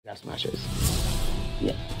F smashes.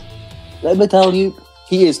 Yeah. Let me tell you,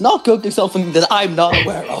 he is not cooking something that I'm not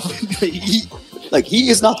aware of. he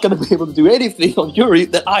is not going to be able to do anything on Yuri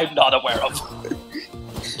that I'm not aware of.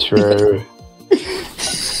 True.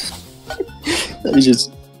 Let me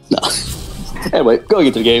just... No. Anyway, going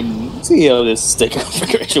into the game, see how this stick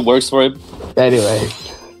configuration works for him. Anyway.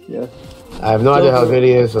 Yeah. I have no idea how good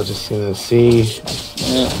he is, I'm just gonna see.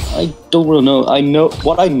 Yeah, I don't really know. I know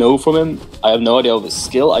what I know from him. I have no idea of his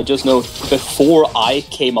skill. I just know before I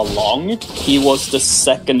came along, he was the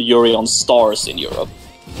second Yuri on Stars in Europe.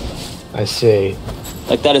 I see.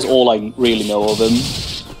 Like, that is all I really know of him.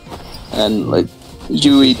 And, like,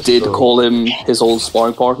 Yui did call him his old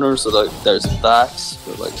sparring partner, so like, there's that.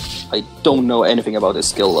 But, like, I don't know anything about his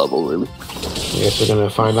skill level, really. I guess we're gonna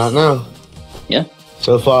find out now. Yeah.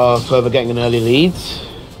 So far, Clover getting an early lead.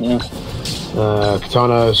 Yeah.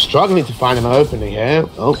 Katana struggling to find an opening here.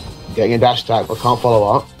 Oh, getting a dash attack, but can't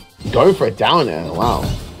follow up. Going for a down air, wow.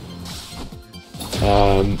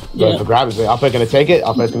 Going for grab, is it upper gonna take it?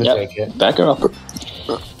 Upper's gonna take it. Back or upper.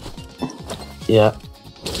 Yeah.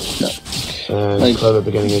 Clover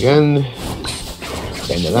beginning again.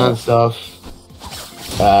 Getting the land stuff.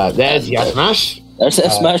 There's the F smash. There's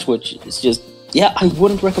F smash, which is just... Yeah, I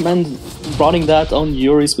wouldn't recommend running that on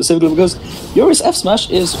Yuri specifically, because Yuri's F smash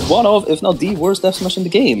is one of, if not the worst F smash in the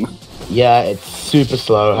game. Yeah, it's super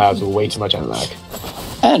slow, has way too much lag.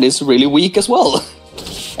 And it's really weak as well.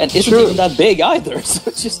 And isn't even that big either, so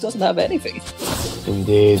it just doesn't have anything.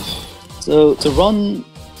 Indeed. So to run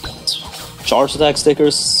charge attack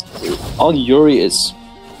stickers on Yuri is...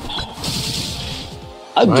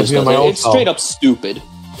 it's straight up stupid.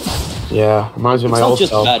 Yeah, reminds me of my old self.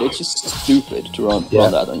 It's not just bad, it's just stupid to run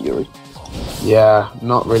that on Yuri. Yeah,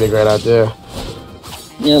 not really a great idea.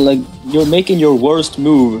 Yeah, like, you're making your worst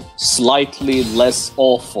move slightly less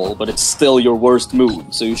awful, but it's still your worst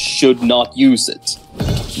move, so you should not use it.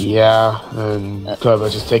 Yeah, and Clover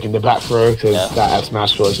just taking the back row, because that F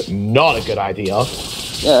smash was not a good idea.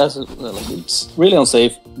 Yeah, it's really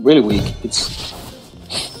unsafe, really weak. It's...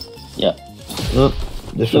 Yeah.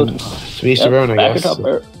 Different. Sweet around, I guess. Back it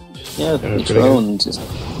up, yeah, each round.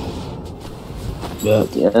 Yeah.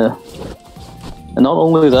 And not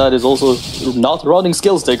only that, is also not running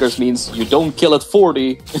skill stickers means you don't kill at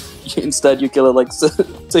 40, instead you kill at like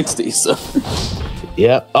 60, so...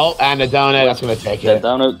 Yeah. Oh, and a down air, that's going to take it.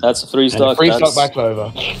 Down air, that's a 3-stock. 3-stock by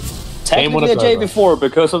Clover. Technically a J before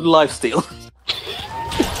because of the lifesteal.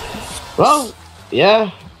 Well,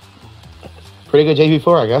 yeah. Pretty good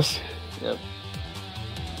JV4, I guess. Yep.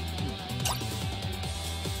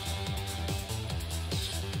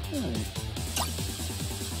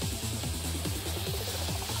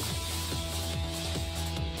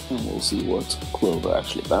 And we'll see what Clover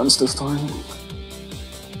actually bans this time.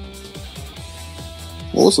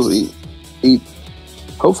 Also, he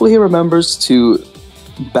hopefully he remembers to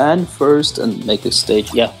ban first and make the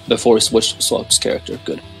stage, before he swaps character.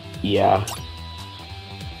 Good. Yeah.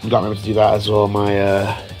 Got remember to do that as well.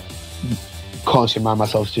 My can't remind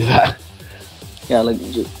myself to do that. Yeah, like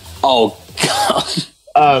oh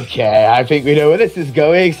god. Okay, I think we know where this is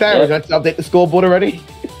going. Sarah, let's update the scoreboard already.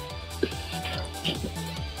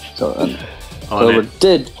 So Clover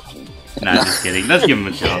did. Nah, just kidding. Let's give him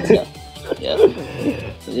a shot.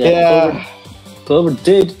 Yeah. Clover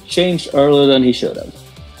did change earlier than he should have.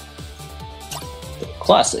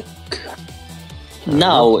 Classic.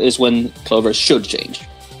 Now is when Clover should change.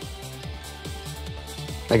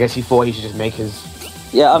 I guess he thought he should just make his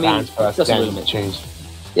first, doesn't really make change.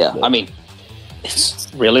 Yeah, I mean,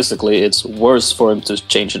 realistically, it's worse for him to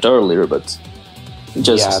change it earlier, but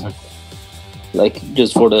just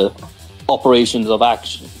just for the operations of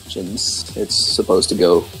actions, it's supposed to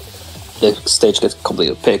go. The stage gets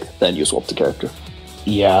completely picked, then you swap the character.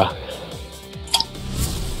 Yeah.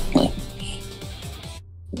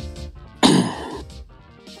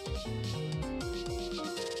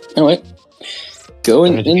 Anyway,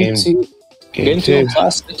 going into Game 2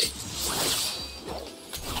 Classic.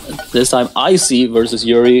 This time Icy versus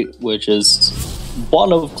Yuri, which is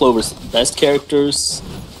one of Clover's best characters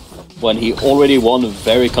when he already won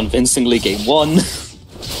very convincingly Game 1.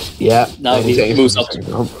 Yeah. Now he moves up to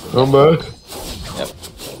combo. Yep.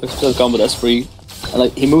 Combo that's free. And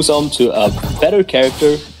like he moves on to a better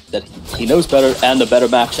character that he knows better and a better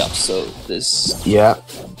matchup. So this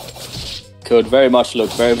could very much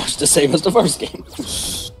look very much the same as the first game.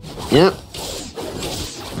 Yep.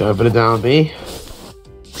 Go for the down B.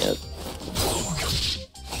 Yep.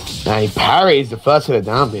 Now he parries the first hit of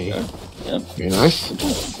down B. Yep. Very nice.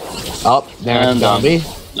 Up, there's down B.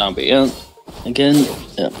 Down B, yeah. Again,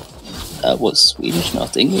 that was Swedish,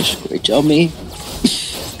 not English. Great job, me.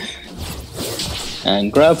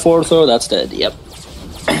 And grab forward throw, that's dead, yep.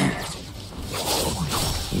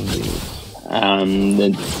 And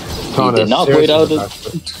then he did not wait out it.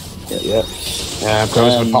 Yep.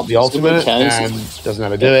 Clover's going to pop the ultimate and doesn't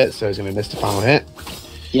have to do it, so he's going to miss the final hit.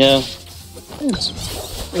 Yeah. It's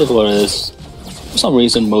what it is. For some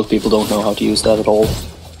reason, most people don't know how to use that at all.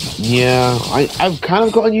 Yeah, I've kind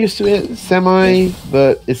of gotten used to it, semi,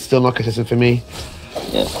 but it's still not consistent for me.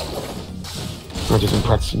 Yeah. I just been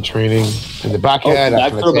practicing training. And the back air,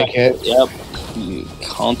 that's going to take it. Yep. You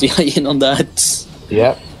can't die in on that.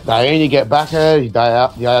 Yep. Die in, you get back air, you die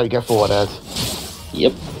out, you get forward air.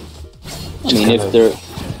 Yep. I mean, if they're...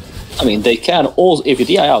 I mean, they can also... If you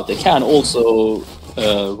DI out, they can also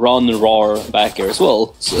run raw back air as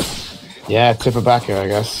well. So. Yeah, tip of back air, I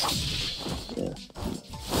guess. Yeah.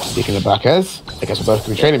 Speaking of back airs, I guess we're both going to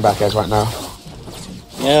be training back airs right now.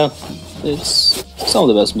 Yeah, it's some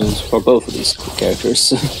of the best moves for both of these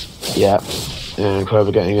characters. Yeah. And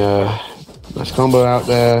Clover getting a nice combo out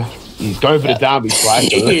there. He's going for the down B slice.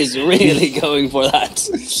 He's really going for that.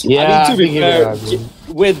 Yeah, I mean, to be fair,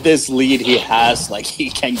 with this lead he has, like, he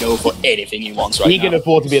can go for anything he wants right now. He can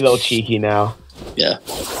afford to be a little cheeky now. Yeah.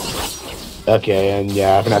 Okay, and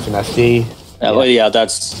yeah, I think that's an SD. Yeah. Well, yeah,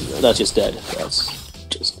 that's just dead. That's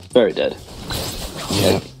just very dead.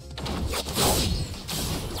 Yeah.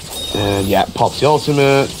 And yeah, pops the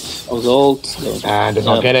ultimate. Was ult. And does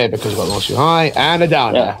not get it because he got launched too high. And a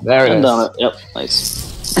down there. There it is. Down it. Yep, nice.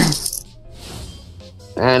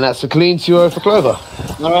 And that's a clean 2-0 for Clover.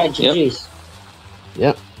 Alright, GG's.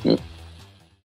 Yep.